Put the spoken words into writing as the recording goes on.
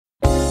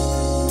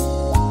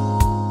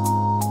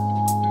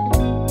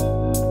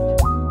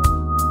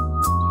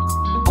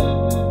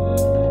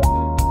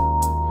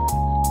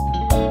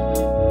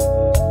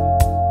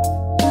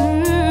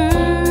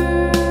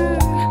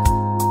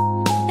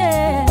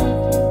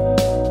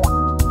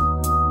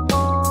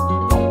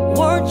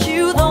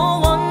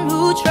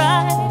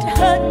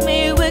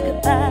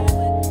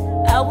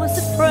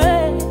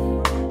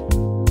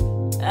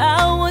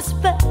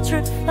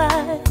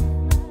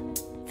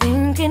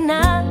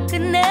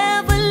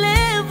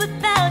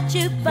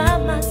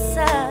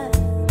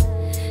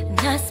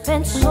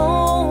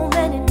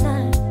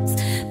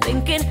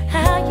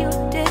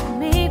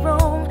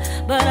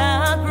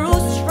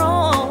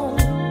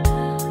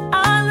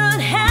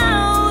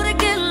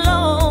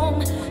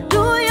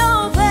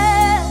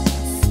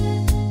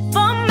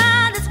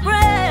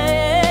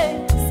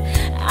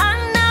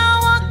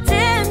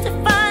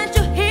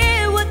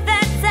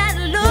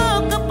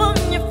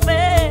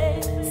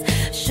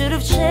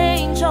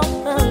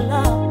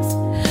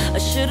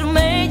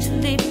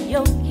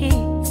your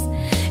kiss.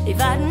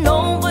 If I'd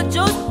known for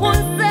just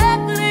 1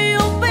 second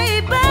you'll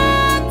be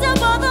back to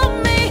bother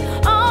me.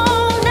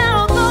 Oh,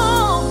 now go,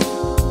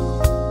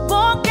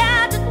 walk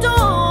out the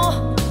door.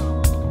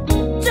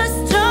 Just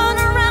turn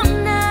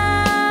around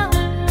now,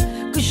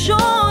 'cause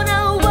you're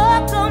not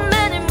welcome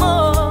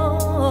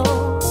anymore.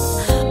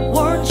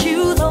 Weren't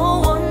you the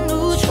one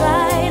who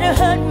tried to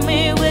hurt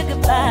me with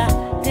goodbye?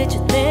 Did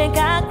you think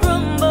I'd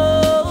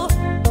crumble?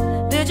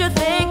 Did you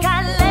think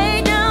I'd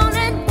lay down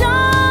and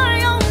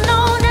die? Oh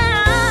no, now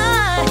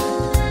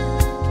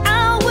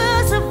I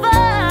will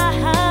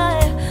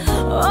survive.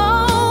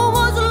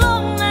 Oh, as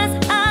long as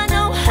I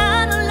know how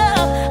to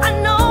love, I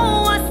know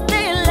I'll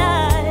stay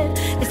alive.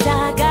 'Cause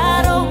I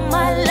got all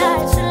my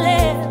life to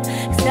live,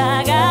 'cause I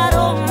got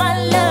all my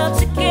love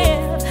to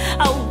give.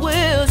 I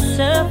will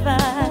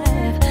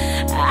survive,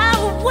 I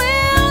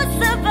will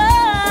survive.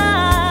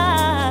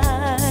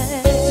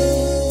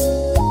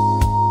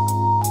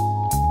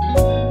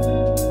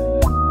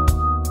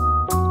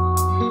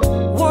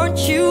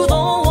 Weren't you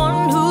the one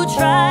who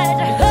tried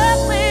to hurt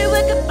me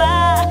with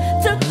goodbye?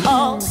 Took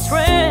all the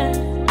strength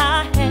I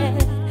had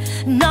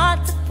not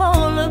to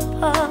fall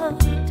apart,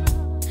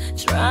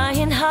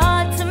 trying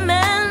hard to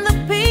mend the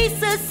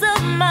pieces of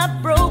my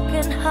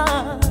broken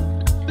heart.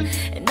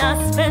 And I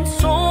spent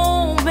so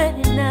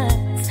many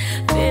nights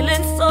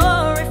feeling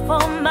sorry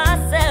for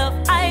myself.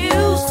 I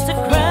used to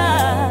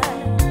cry,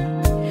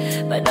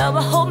 but now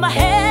I hold my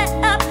head